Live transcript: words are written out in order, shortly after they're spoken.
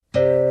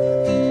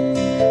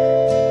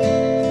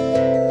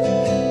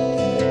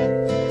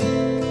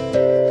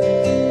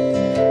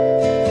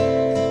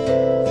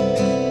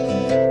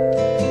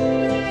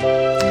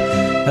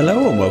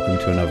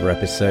to another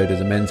episode of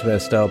the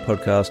Menswear Style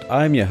Podcast.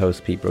 I'm your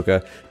host, Pete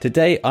Brooker.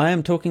 Today, I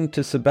am talking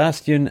to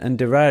Sebastien and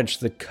Dhiraj,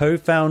 the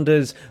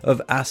co-founders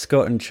of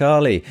Ascot and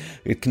Charlie,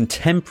 a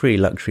contemporary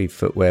luxury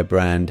footwear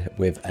brand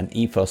with an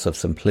ethos of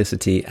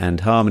simplicity and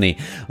harmony.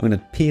 I'm going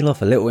to peel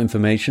off a little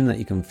information that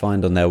you can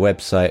find on their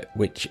website,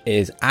 which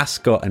is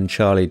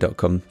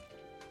ascotandcharlie.com.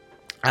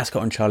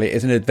 Ascot and Charlie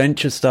is an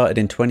adventure started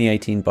in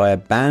 2018 by a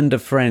band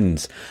of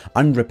friends,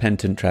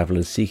 unrepentant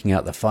travellers seeking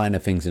out the finer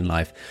things in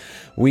life.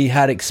 We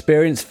had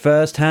experienced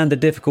firsthand the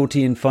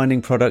difficulty in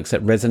finding products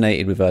that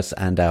resonated with us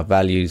and our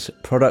values,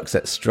 products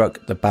that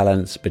struck the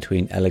balance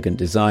between elegant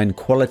design,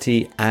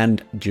 quality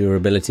and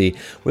durability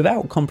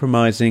without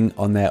compromising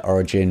on their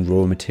origin,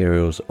 raw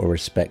materials or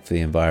respect for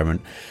the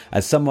environment.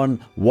 As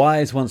someone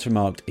wise once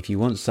remarked, if you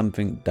want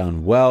something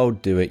done well,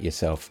 do it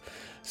yourself.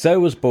 So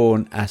was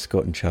born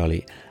Ascot and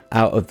Charlie,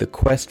 out of the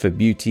quest for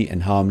beauty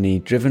and harmony,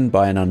 driven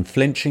by an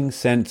unflinching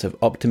sense of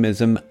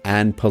optimism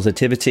and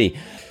positivity.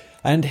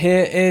 And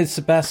here is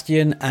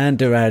Sebastien and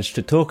Dhiraj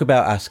to talk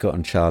about Ascot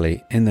and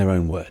Charlie in their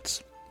own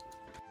words.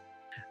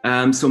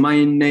 So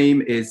my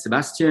name is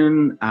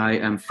Sebastien. I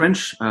am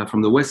French,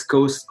 from the west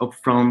coast of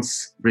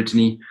France,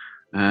 Brittany.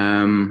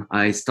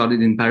 I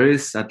studied in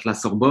Paris at La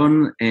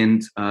Sorbonne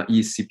and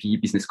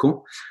ESCP Business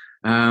School.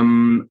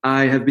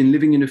 I have been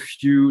living in a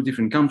few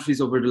different countries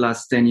over the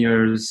last 10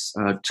 years,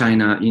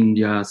 China,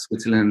 India,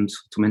 Switzerland,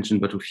 to mention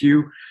but a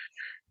few,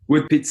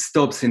 with pit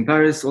stops in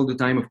Paris all the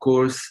time, of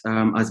course,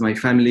 as my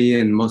family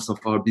and most of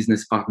our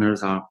business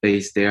partners are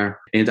based there.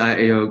 And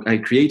I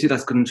created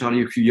Ascot and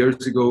Charlie a few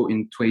years ago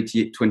in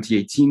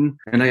 2018,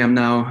 and I am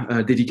now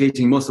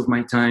dedicating most of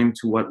my time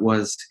to what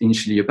was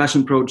initially a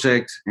passion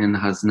project and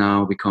has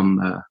now become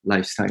a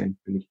lifestyle.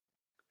 Really.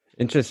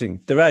 Interesting.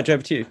 Dhiraj,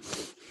 over to you.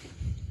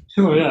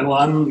 Sure, yeah. Well,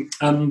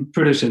 I'm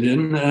British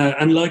Indian,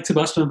 and like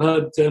Sebastien, I've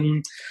had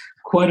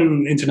quite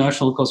an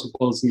international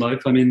cosmopolitan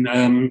life. I mean,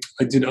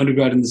 I did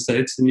undergrad in the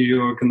States, in New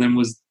York, and then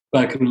was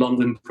back in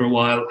London for a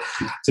while.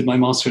 Did my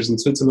master's in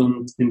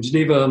Switzerland, in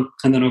Geneva,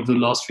 and then over the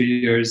last few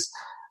years,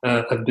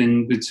 I've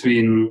been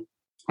between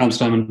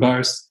Amsterdam and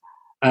Paris.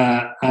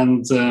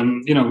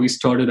 We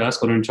started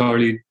Ascot and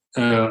Charlie,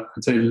 I'd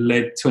say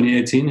late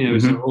 2018. It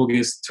was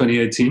August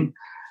 2018,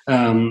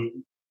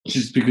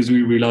 just because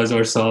we realized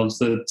ourselves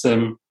that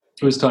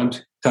it was time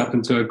to tap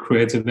into our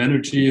creative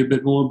energy a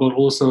bit more, but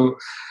also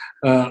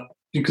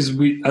because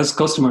we, as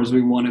customers,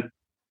 we wanted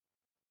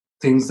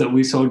things that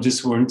we saw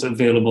just weren't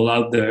available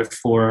out there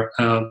for,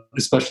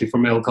 especially for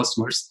male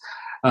customers.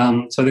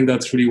 So I think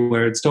that's really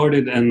where it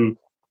started. And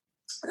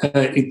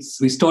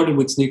we started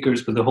with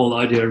sneakers, but the whole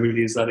idea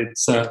really is that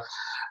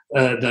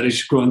that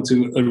it's grown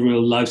to a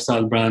real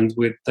lifestyle brand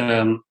with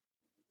an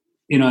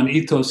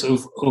ethos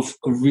of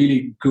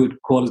really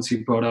good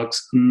quality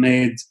products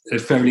made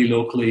fairly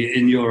locally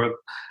in Europe,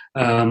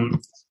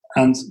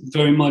 and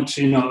very much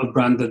a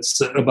brand that's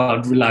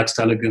about relaxed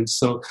elegance.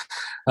 So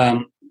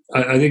I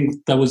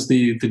think that was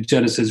the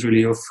genesis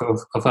really of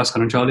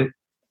Ascot and Charlie.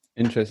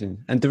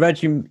 Interesting. And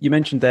Dhiraj, you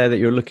mentioned there that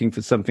you're looking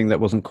for something that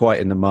wasn't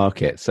quite in the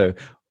market. So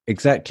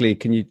exactly,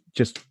 can you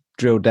just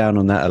drill down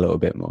on that a little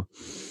bit more?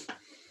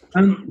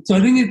 So I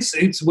think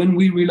it's when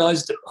we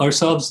realized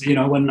ourselves,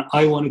 when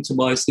I wanted to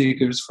buy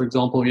sneakers, for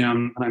example,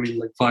 and I mean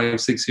like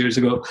 5-6 years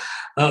ago,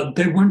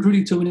 there weren't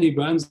really too many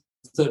brands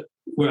that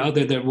were out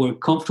there that were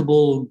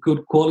comfortable,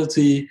 good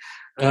quality,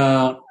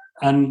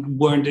 and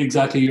weren't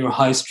exactly your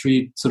high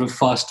street sort of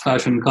fast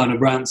fashion kind of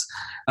brands.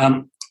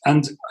 And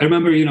I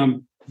remember,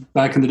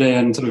 back in the day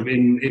and sort of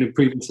in a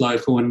previous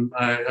life when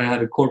I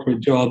had a corporate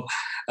job,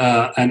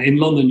 and in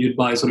London you'd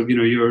buy sort of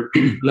your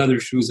leather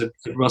shoes at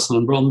Russell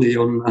and Bromley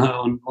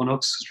on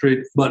Oxford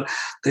Street, but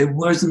there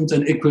wasn't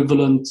an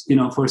equivalent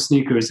for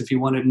sneakers if you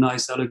wanted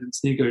nice elegant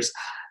sneakers.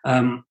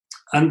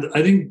 And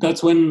I think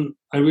that's when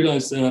I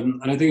realized,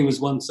 and I think it was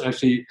once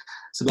actually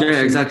Sebastien,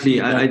 yeah,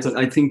 exactly.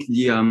 I think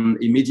the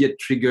immediate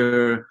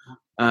trigger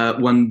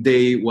one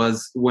day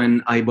was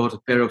when I bought a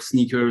pair of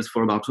sneakers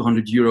for about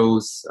 200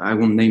 euros. I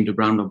won't name the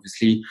brand,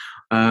 obviously.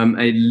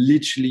 I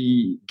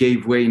literally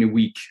gave way in a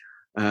week.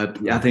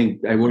 I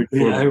think I worked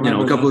for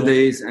a couple of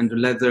days, and the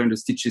leather and the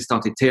stitches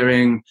started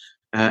tearing,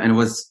 and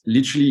was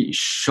literally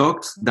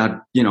shocked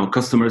that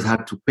customers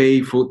had to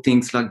pay for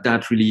things like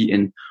that, really,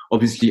 and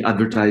obviously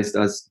advertised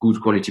as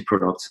good quality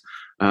products.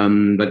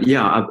 But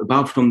yeah,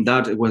 apart from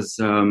that, it was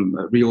a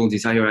real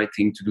desire, I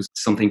think, to do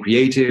something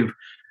creative.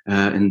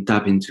 And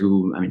tap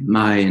into,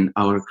 my and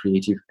our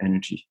creative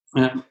energy.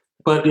 Yeah.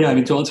 But yeah,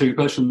 to answer your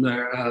question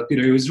there,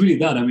 Peter, it was really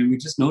that. We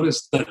just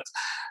noticed that,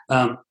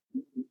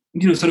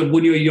 sort of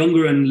when you're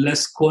younger and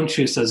less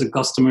conscious as a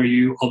customer,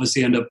 you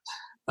obviously end up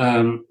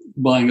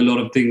buying a lot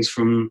of things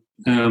from,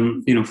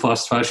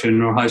 fast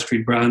fashion or high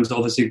street brands,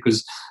 obviously,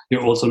 because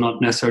you're also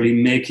not necessarily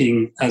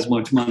making as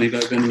much money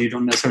back then, and you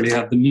don't necessarily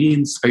have the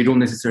means. Or you don't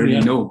necessarily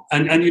know.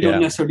 And you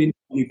don't necessarily know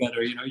any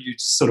better. You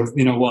just sort of,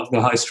 walk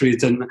the high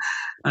street and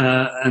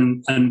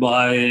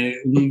buy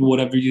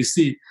whatever you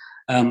see.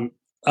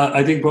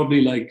 I think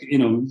probably like,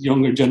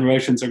 younger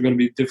generations are going to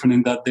be different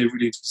in that they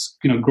really just,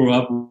 grow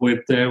up with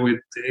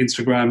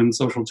Instagram and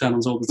social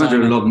channels all the time.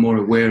 They're a lot more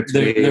aware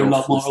today. They're a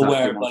lot more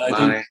aware, but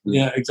I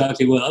think,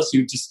 exactly. Well, else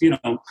you just,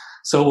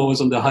 saw what was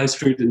on the high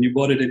street and you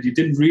bought it and you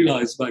didn't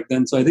realize back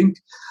then. So I think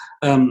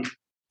it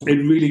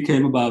really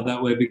came about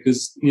that way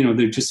because,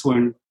 there just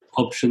weren't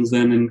options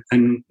then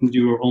and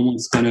you were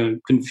almost kind of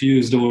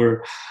confused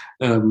or,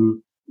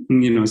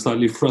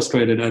 slightly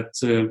frustrated at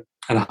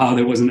how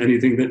there wasn't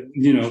anything that,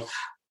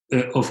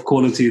 of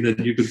quality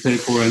that you could pay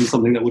for and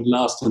something that would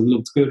last and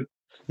looked good.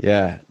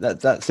 Yeah,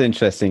 that's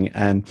interesting.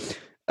 And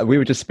we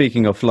were just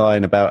speaking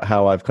offline about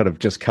how I've kind of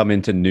just come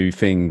into new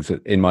things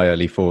in my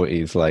early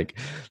 40s, like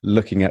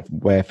looking at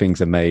where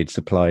things are made,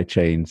 supply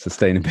chain,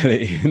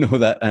 sustainability and all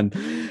that. And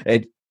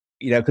it,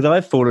 because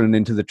I've fallen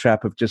into the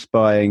trap of just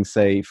buying,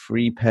 say,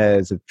 3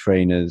 pairs of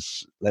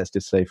trainers, let's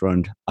just say for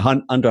under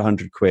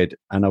 100 quid,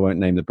 and I won't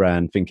name the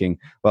brand, thinking,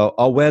 well,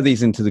 I'll wear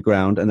these into the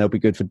ground and they'll be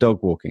good for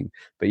dog walking.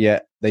 But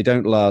yet they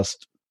don't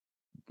last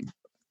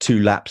 2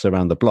 laps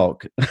around the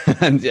block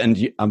and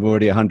I'm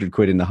already 100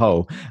 quid in the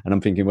hole. And I'm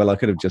thinking, well, I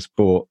could have just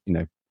bought,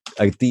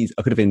 I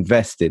could have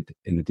invested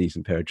in a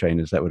decent pair of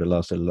trainers that would have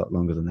lasted a lot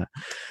longer than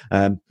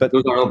that. But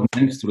those are not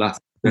meant to last.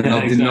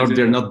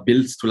 They're not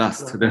built to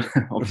last.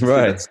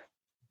 Right.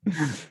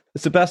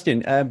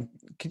 Sebastien,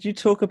 could you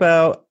talk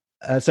about,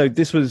 so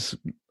this was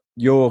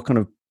your kind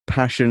of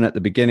passion at the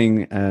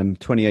beginning,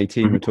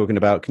 2018 we're talking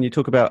about. Can you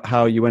talk about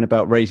how you went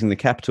about raising the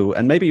capital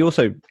and maybe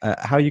also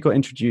how you got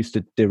introduced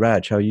to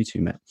Dhiraj, how you two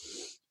met?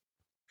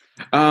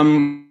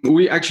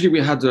 We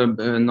had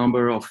a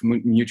number of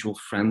mutual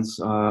friends.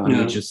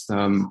 And just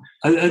I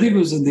think it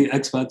was in the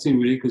expat team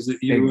really because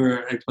you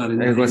were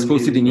expat. It was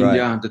posted in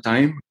India at the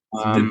time.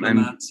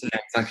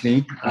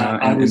 Exactly.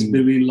 I was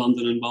between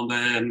London and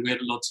Bombay, and we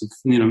had lots of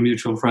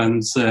mutual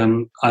friends.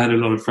 I had a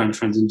lot of French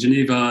friends in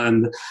Geneva,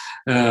 and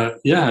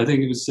I think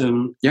it was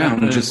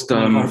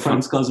our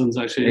friends' cousins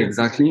actually.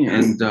 Exactly,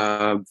 and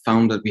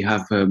found that we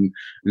have a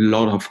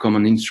lot of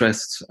common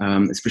interests,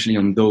 especially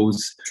on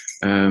those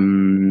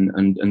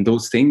and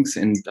those things.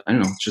 And I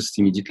don't know, just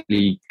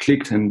immediately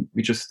clicked, and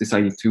we just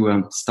decided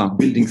to start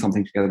building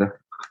something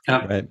together.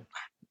 Yeah. Right.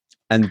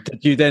 And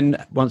did you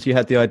then, once you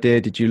had the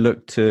idea, did you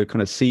look to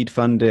kind of seed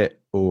fund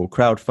it or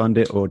crowd fund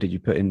it, or did you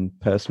put in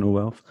personal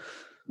wealth?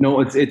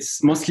 No,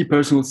 it's mostly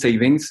personal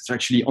savings. It's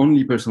actually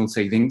only personal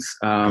savings.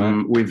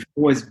 Right. We've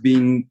always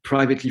been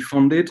privately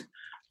funded.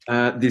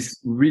 This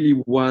really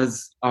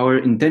was our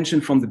intention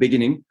from the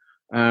beginning.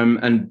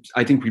 And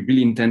I think we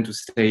really intend to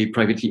stay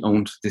privately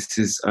owned. This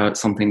is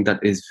something that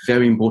is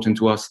very important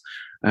to us.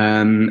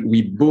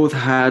 We both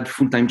had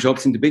full-time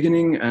jobs in the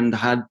beginning and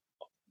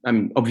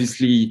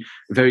obviously,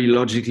 very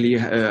logically,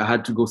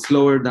 had to go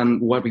slower than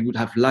what we would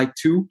have liked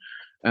to.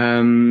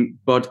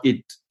 But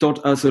it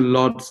taught us a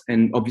lot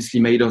and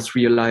obviously made us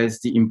realize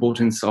the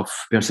importance of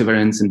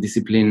perseverance and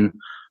discipline.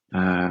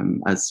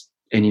 As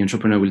any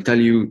entrepreneur will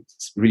tell you,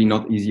 it's really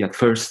not easy at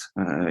first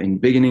in the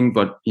beginning,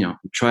 but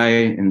try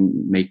and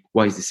make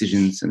wise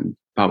decisions and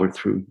power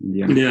through in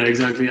the end. Yeah,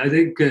 exactly. I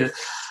think that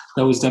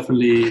was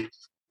definitely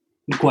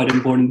quite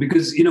important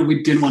because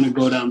we didn't want to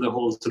go down the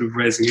whole sort of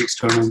raising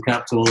external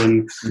capital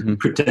and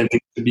pretending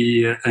to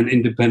be an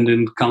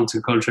independent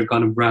counterculture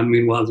kind of brand.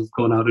 Meanwhile, we've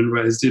gone out and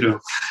raised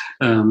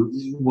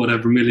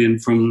whatever million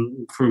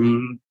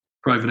from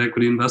private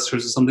equity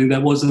investors or something.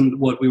 That wasn't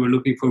what we were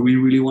looking for. We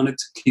really wanted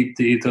to keep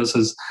the ethos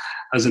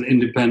as an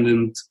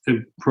independent,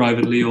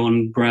 privately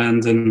owned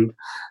brand, and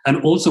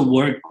also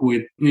work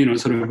with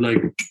sort of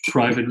like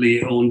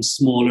privately owned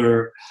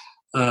smaller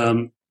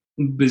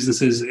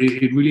businesses.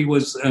 It really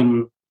was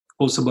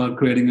also about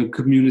creating a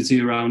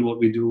community around what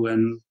we do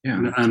and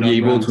be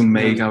able to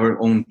make our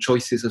own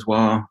choices as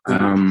well.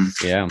 And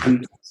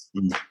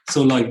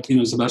so, like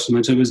Sebastien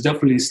mentioned, it was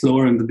definitely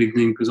slower in the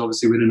beginning because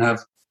obviously we didn't have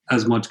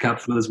as much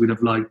capital as we'd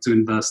have liked to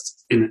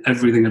invest in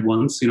everything at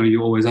once.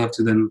 You always have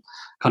to then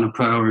kind of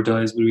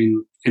prioritize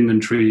between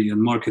inventory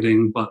and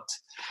marketing, but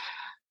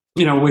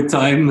with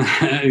time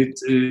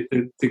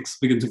things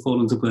begin to fall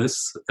into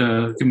place,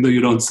 even though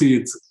you don't see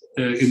it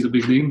in the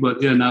beginning.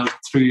 But now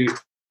 3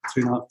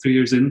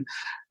 years in,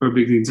 we're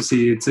beginning to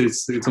see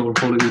it's all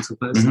falling into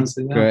place.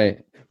 So, Great.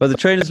 Well, the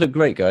trainers look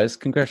great, guys.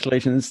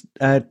 Congratulations.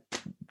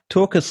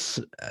 Talk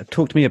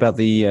to me about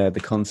the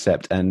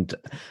concept, and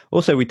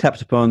also we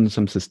tapped upon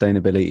some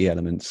sustainability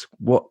elements.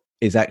 What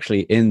is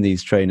actually in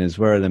these trainers?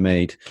 Where are they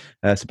made?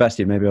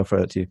 Sebastien, maybe I'll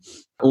throw it to you.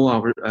 All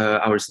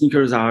our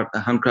sneakers are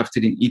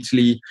handcrafted in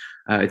Italy.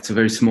 It's a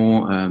very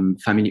small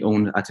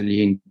family-owned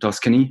atelier in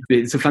Tuscany.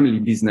 It's a family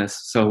business.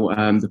 So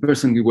the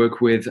person we work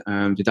with,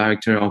 the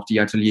director of the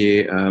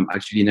atelier,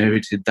 actually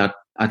inherited that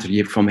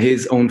atelier from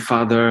his own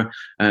father,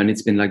 and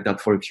it's been like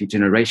that for a few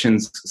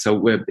generations.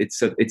 So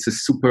it's a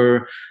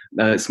super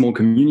small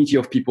community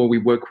of people we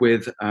work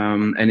with,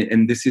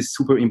 and this is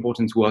super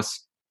important to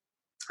us.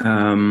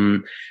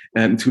 To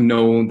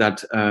know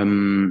that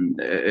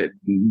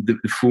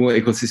the full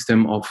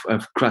ecosystem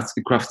of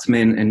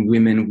craftsmen and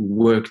women who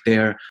work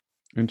there.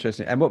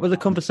 Interesting. And what were the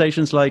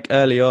conversations like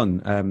early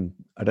on?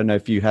 I don't know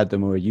if you had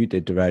them or you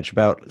did, Dhiraj,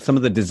 about some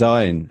of the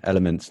design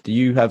elements. Do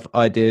you have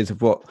ideas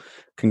of what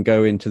can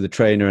go into the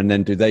trainer, and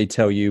then do they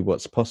tell you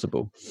what's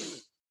possible?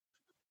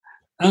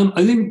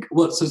 I think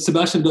so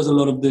Sebastien does a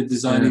lot of the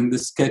designing, the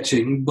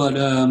sketching, but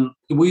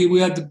we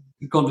had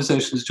the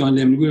conversations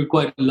jointly, and we were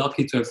quite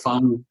lucky to have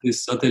found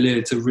this atelier.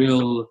 It's a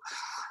real,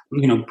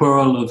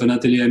 pearl of an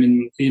atelier. I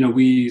mean,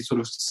 we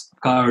sort of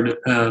scoured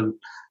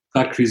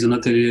factories and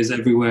ateliers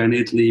everywhere in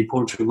Italy,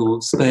 Portugal,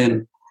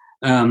 Spain.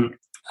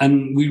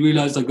 And we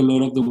realized like a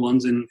lot of the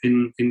ones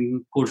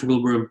in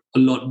Portugal were a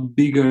lot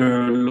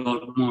bigger, a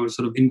lot more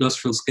sort of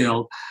industrial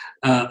scale.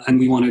 And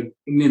we wanted,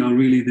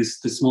 really the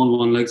small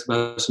one like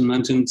Sebastien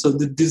mentioned. So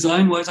the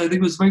design-wise, I think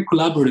it was very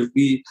collaborative.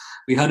 We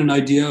had an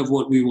idea of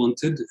what we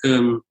wanted.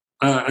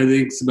 I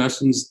think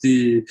Sebastian's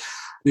the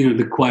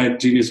quiet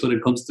genius when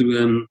it comes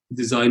to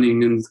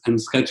designing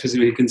and sketches.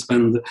 He can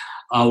spend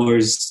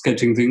hours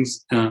sketching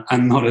things.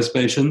 I'm not as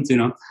patient,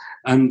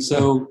 and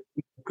so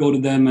go to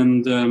them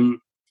and.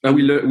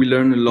 We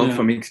learn a lot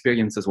from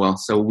experience as well.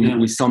 So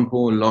we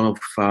sample a lot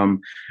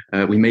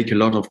of, we make a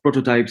lot of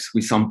prototypes.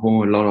 We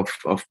sample a lot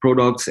of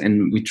products,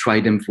 and we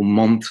try them for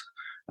months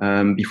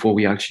before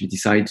we actually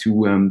decide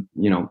to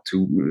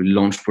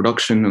launch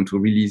production and to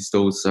release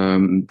those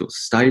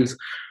styles.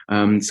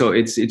 So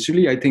it's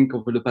really, I think,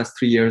 over the past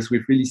 3 years,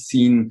 we've really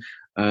seen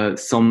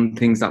some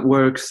things that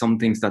work, some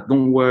things that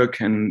don't work,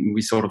 and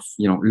we sort of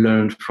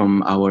learned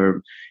from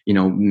our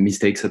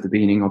mistakes at the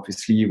beginning,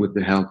 obviously with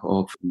the help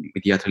of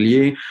the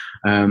atelier,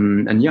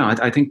 and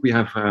I think we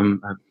have a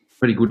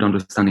pretty good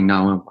understanding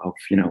now of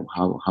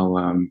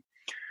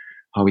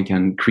how we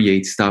can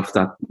create stuff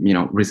that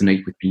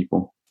resonate with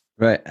people.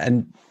 Right,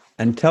 and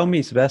tell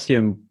me,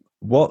 Sebastien,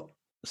 what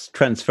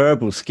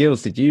transferable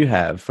skills did you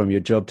have from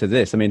your job to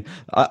this? I mean,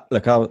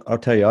 I'll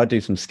tell you, I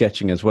do some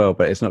sketching as well,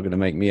 but it's not going to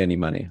make me any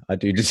money. I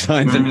do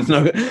designs, and it's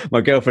not.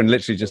 My girlfriend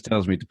literally just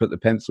tells me to put the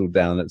pencil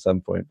down at some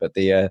point. But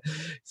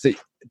so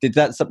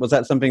was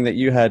that something that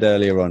you had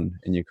earlier on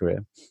in your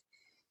career?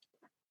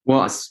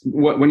 Well,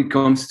 when it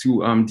comes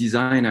to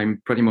design,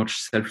 I'm pretty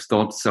much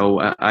self-taught.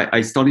 So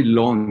I studied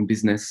law and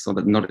business, so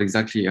that not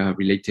exactly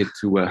related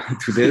to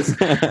this.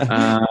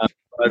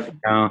 But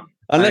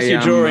unless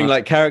you're drawing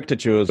like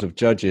caricatures of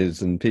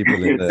judges and people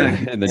in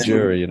the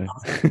jury,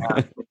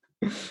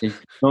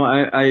 No,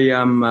 I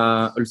am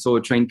also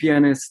a trained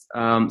pianist.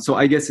 So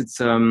I guess it's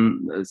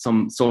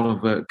some sort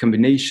of a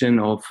combination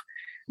of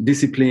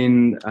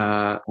discipline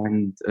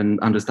and an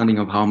understanding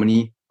of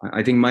harmony.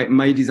 I think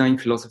my design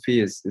philosophy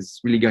is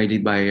really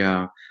guided by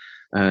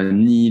a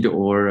need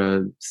or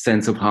a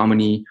sense of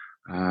harmony.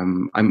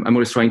 I'm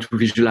always trying to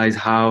visualize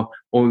how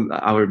all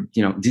our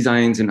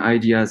designs and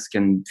ideas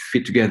can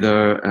fit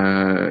together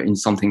in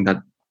something that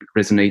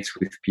resonates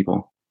with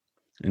people.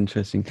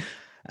 Interesting.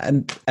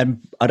 And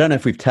I don't know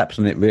if we've tapped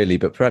on it really,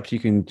 but perhaps you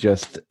can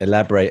just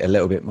elaborate a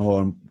little bit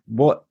more on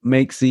what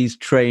makes these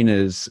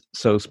trainers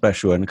so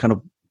special and kind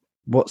of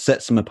what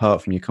sets them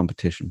apart from your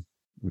competition,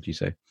 would you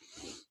say?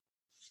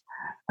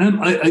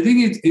 I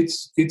think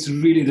it's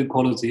really the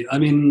quality. I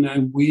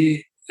mean,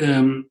 we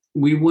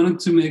wanted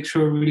to make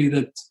sure really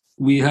that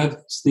we have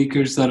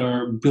sneakers that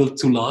are built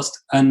to last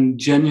and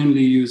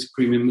genuinely use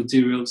premium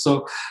materials.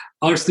 So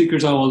our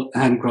sneakers are all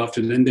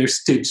handcrafted and they're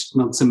stitched,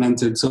 not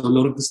cemented. So a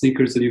lot of the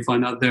sneakers that you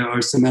find out there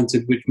are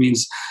cemented, which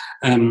means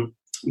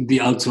the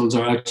outsoles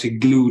are actually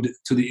glued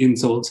to the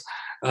insoles.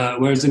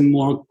 Whereas in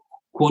more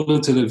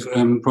qualitative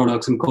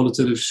products and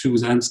qualitative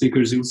shoes and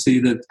sneakers, you'll see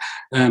that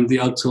the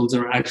outsoles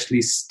are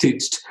actually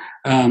stitched.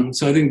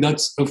 So I think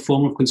that's a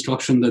form of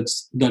construction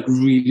that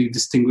really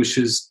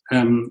distinguishes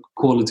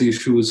quality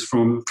shoes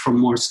from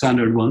more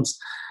standard ones.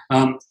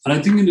 And I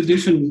think in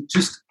addition,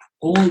 just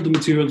all the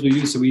materials we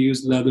use, so we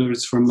use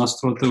leathers from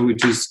Mastroto,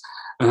 which is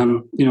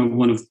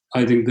one of,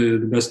 I think,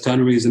 the best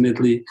tanneries in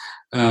Italy.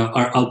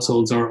 Our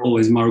outsoles are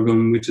always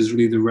Margam, which is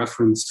really the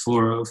reference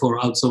for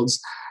outsoles.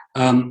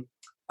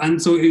 And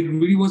so it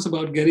really was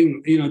about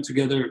getting,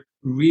 together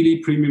really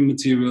premium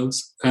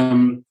materials,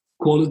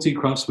 quality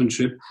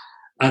craftsmanship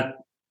at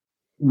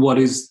what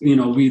is,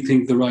 we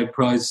think the right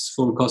price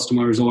for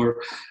customers or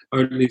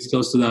at least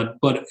close to that.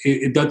 But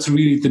that's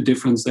really the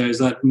difference there, is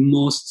that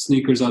most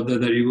sneakers out there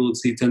that you will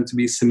see tend to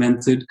be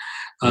cemented,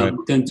 right,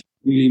 tend to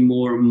be really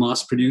more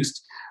mass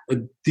produced.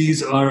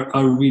 These are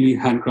really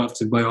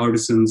handcrafted by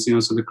artisans,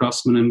 so the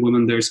craftsmen and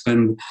women there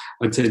spend,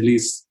 I'd say, at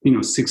least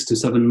 6 to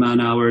 7 man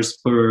hours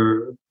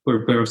per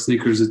pair of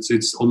sneakers.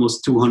 It's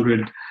almost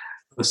 200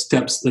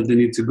 steps that they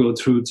need to go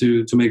through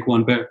to make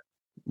one pair.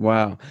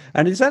 Wow.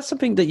 And is that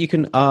something that you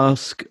can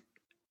ask,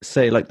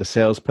 say, like the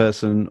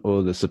salesperson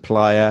or the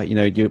supplier?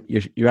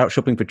 You're out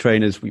shopping for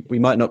trainers. We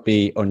might not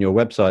be on your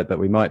website, but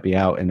we might be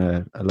out in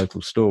a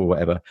local store or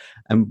whatever,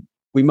 and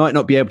we might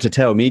not be able to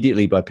tell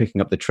immediately by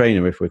picking up the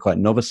trainer if we're quite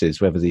novices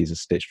whether these are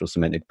stitched or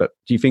cemented. But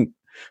do you think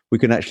we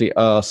can actually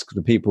ask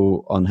the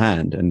people on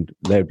hand and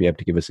they would be able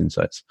to give us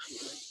insights?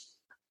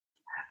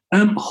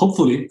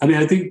 Hopefully. I mean,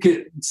 I think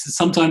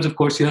sometimes, of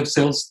course, you have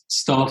sales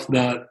staff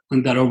that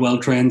are well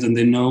trained and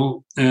they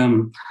know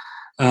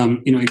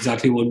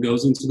exactly what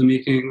goes into the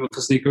making of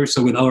a sneaker.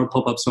 So with our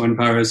pop-up store in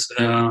Paris,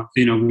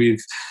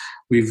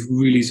 we've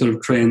really sort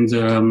of trained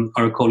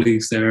our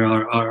colleagues there,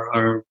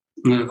 our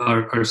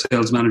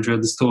sales manager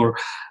at the store,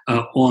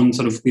 on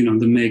sort of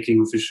the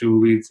making of a shoe.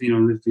 We've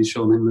literally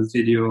shown him a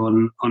video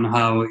on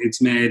how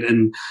it's made,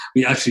 and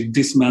we actually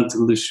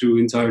dismantled the shoe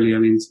entirely. I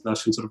mean,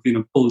 Sebastien sort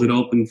of pulled it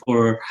open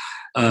for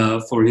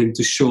him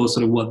to show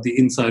sort of what the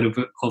inside of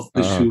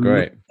the shoe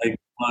great. looks like,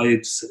 why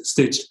it's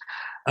stitched.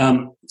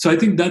 So I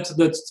think that's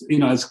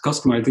as a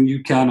customer, I think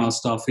you can ask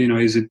stuff.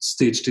 Is it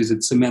stitched? Is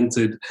it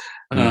cemented?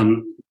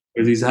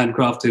 Are these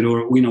handcrafted,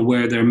 or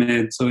where they're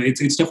made? So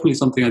it's definitely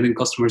something I think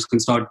customers can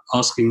start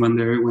asking when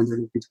they're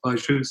looking to buy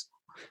shoes.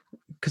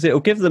 Because it will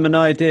give them an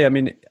idea. I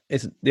mean,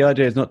 the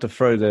idea is not to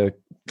throw the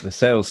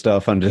sales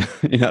staff under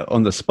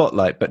on the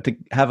spotlight, but to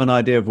have an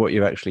idea of what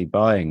you're actually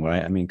buying,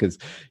 right? I mean, because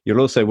you'll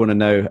also want to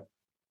know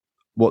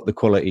what the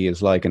quality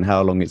is like and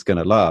how long it's going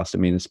to last. I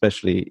mean,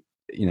 especially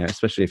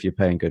if you're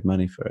paying good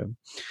money for them.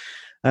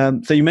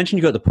 So you mentioned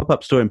you got the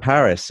pop-up store in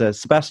Paris.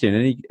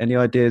 Sebastien, any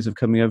ideas of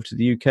coming over to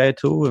the UK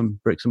at all,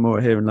 and bricks and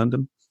mortar here in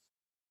London?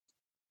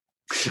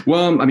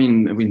 Well, I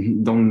mean, we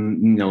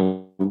don't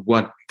know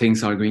what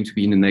things are going to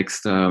be in the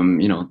next,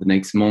 the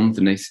next month,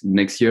 the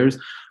next years.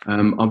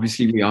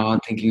 Obviously, we are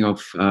thinking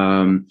of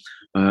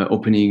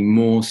opening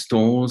more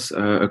stores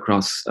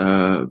across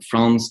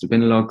France, the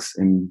Benelux,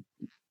 and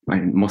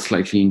most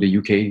likely in the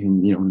UK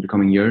in the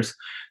coming years.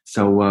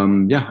 So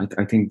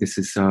I think this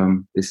is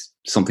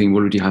something we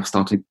already have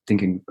started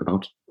thinking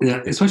about.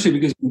 Yeah, especially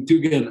because we do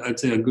get, I'd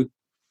say, a good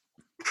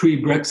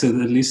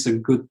pre-Brexit, at least a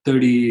good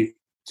 30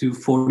 to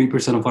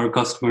 40% of our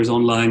customers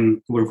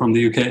online were from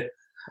the UK.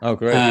 Oh,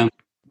 great!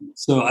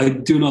 So I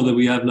do know that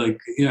we have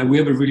we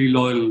have a really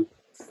loyal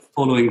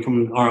following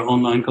from our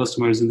online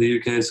customers in the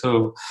UK.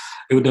 So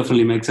it would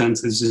definitely make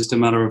sense. It's just a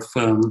matter of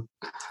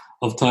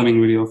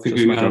timing, really, of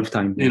figuring out. Of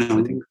time, I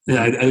think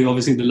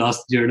obviously the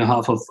last year and a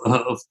half of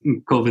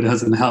COVID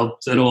hasn't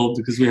helped at all,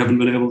 because we haven't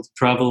been able to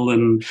travel,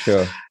 and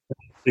sure,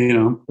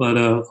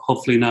 but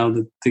hopefully now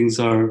that things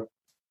are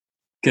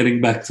getting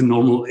back to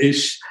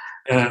normal-ish,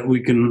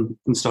 we can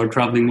start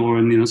traveling more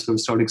and sort of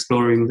start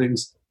exploring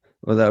things.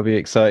 Well, that'll be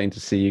exciting to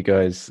see you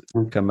guys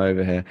come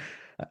over here.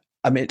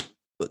 I mean,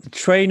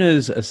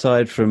 trainers,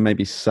 aside from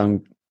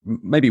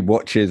maybe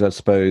watches, I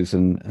suppose,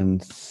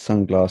 and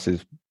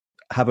sunglasses,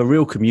 have a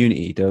real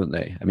community, don't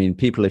they? I mean,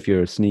 people, if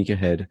you're a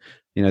sneakerhead,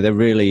 they're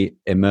really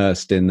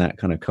immersed in that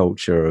kind of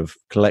culture of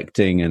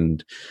collecting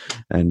and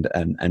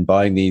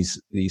buying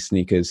these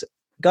sneakers.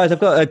 Guys, I've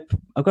got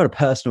a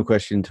personal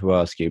question to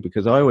ask you,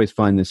 because I always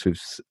find this with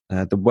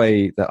the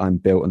way that I'm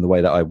built and the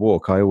way that I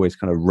walk. I always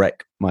kind of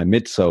wreck my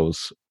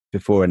midsoles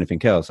before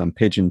anything else. I'm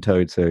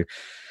pigeon-toed, so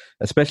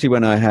especially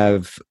when I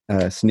have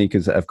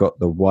sneakers that have got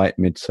the white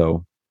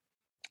midsole,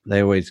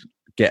 they always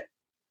get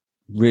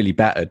really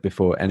battered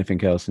before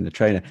anything else in the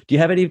trainer. Do you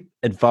have any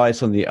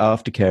advice on the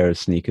aftercare of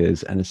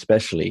sneakers, and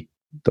especially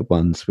the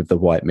ones with the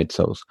white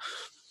midsoles?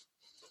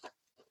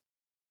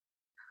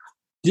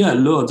 Yeah,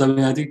 loads. I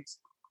mean, I think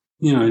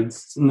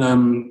it's,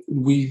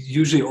 we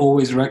usually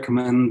always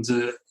recommend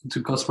to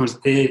customers,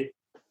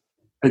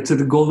 I'd say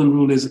the golden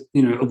rule is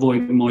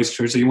avoid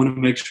moisture. So you want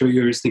to make sure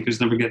your sneakers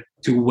never get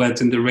too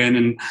wet in the rain,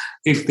 and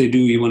if they do,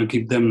 you want to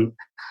keep them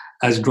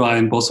as dry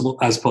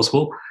as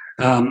possible.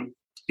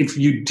 If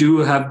you do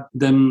have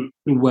them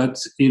wet,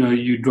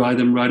 you dry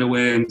them right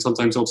away, and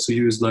sometimes also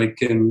use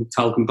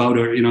talcum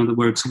powder, that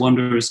works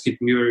wonders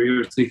keeping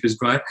your sneakers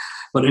dry.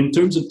 But in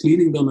terms of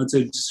cleaning them, I'd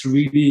say just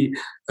really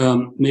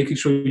making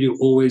sure you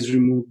always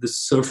remove the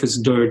surface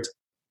dirt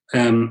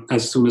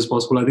as soon as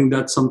possible. I think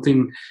that's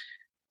something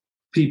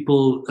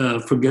people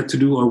forget to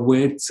do, or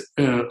wait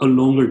a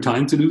longer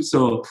time to do.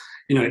 So,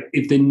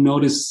 if they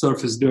notice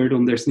surface dirt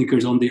on their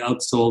sneakers, on the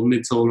outsole,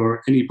 midsole,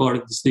 or any part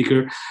of the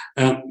sneaker,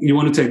 you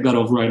want to take that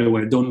off right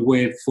away. Don't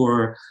wait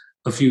for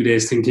a few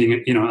days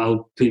thinking,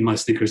 I'll clean my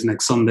sneakers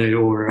next Sunday,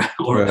 or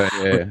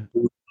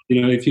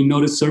if you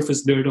notice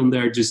surface dirt on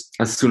there, just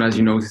as soon as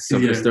you notice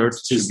surface dirt,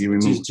 just be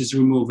removed. Just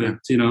remove it,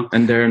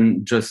 And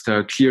then just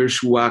clear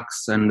shoe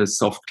wax and a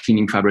soft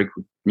cleaning fabric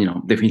would,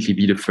 definitely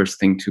be the first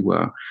thing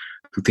to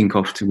think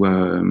of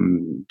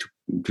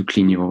to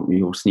clean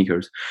your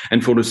sneakers.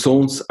 And for the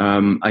soles,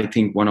 I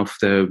think one of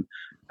the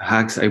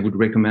hacks I would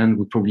recommend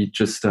would probably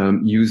just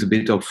use a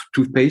bit of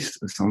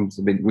toothpaste. It sounds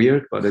a bit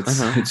weird, but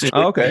it's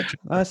okay.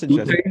 That's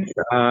interesting.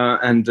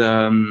 And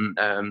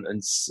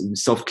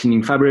soft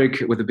cleaning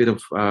fabric with a bit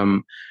of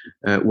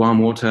warm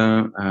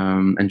water,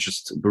 and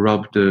just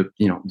rub the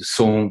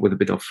sole with a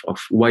bit of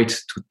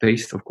white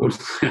toothpaste, of course.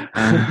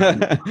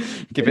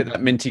 Give it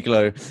that minty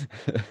glow.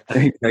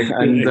 And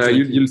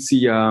you'll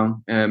see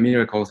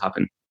miracles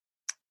happen.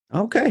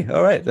 Okay,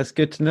 all right, that's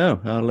good to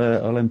know.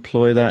 I'll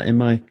employ that in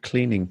my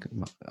cleaning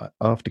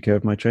aftercare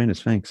of my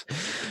trainers. Thanks.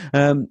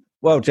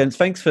 Well, gents,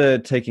 thanks for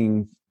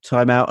taking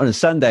time out on a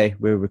Sunday.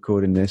 We're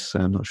recording this.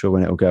 I'm not sure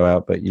when it will go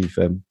out, but you've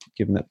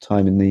given that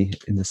time in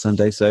the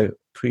Sunday, so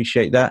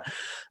appreciate that.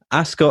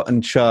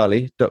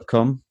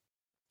 AscotandCharlie.com,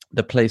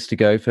 the place to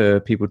go for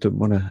people to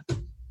want to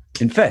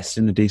invest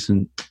in a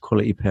decent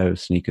quality pair of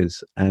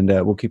sneakers. And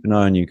we'll keep an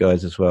eye on you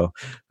guys as well.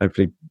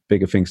 Hopefully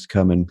bigger things to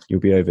come, and you'll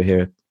be over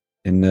here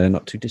in the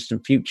not too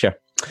distant future.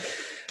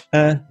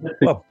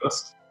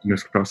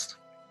 Fingers crossed.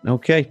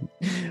 Okay,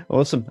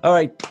 awesome. All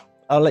right,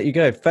 I'll let you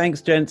go.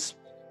 Thanks, gents.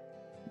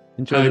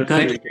 Enjoy.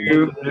 Thank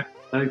you.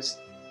 Thanks.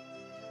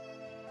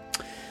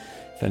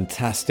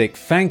 Fantastic.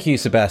 Thank you,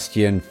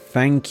 Sebastien.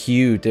 Thank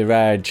you,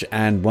 Dhiraj.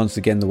 And once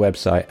again, the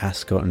website,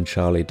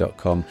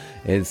 ascotandcharlie.com,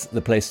 is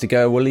the place to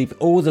go. We'll leave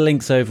all the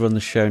links over on the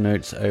show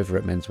notes over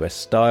at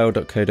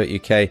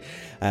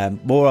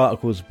menswearstyle.co.uk. More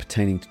articles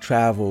pertaining to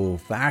travel,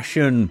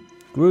 fashion,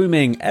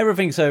 grooming,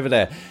 everything's over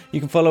there. You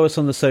can follow us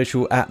on the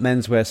social at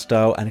Menswear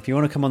Style. And if you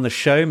want to come on the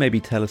show, maybe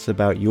tell us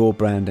about your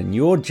brand and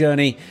your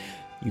journey,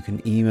 you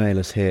can email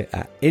us here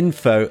at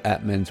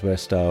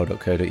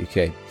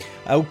info@menswearstyle.co.uk.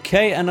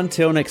 Okay, and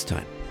until next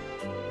time.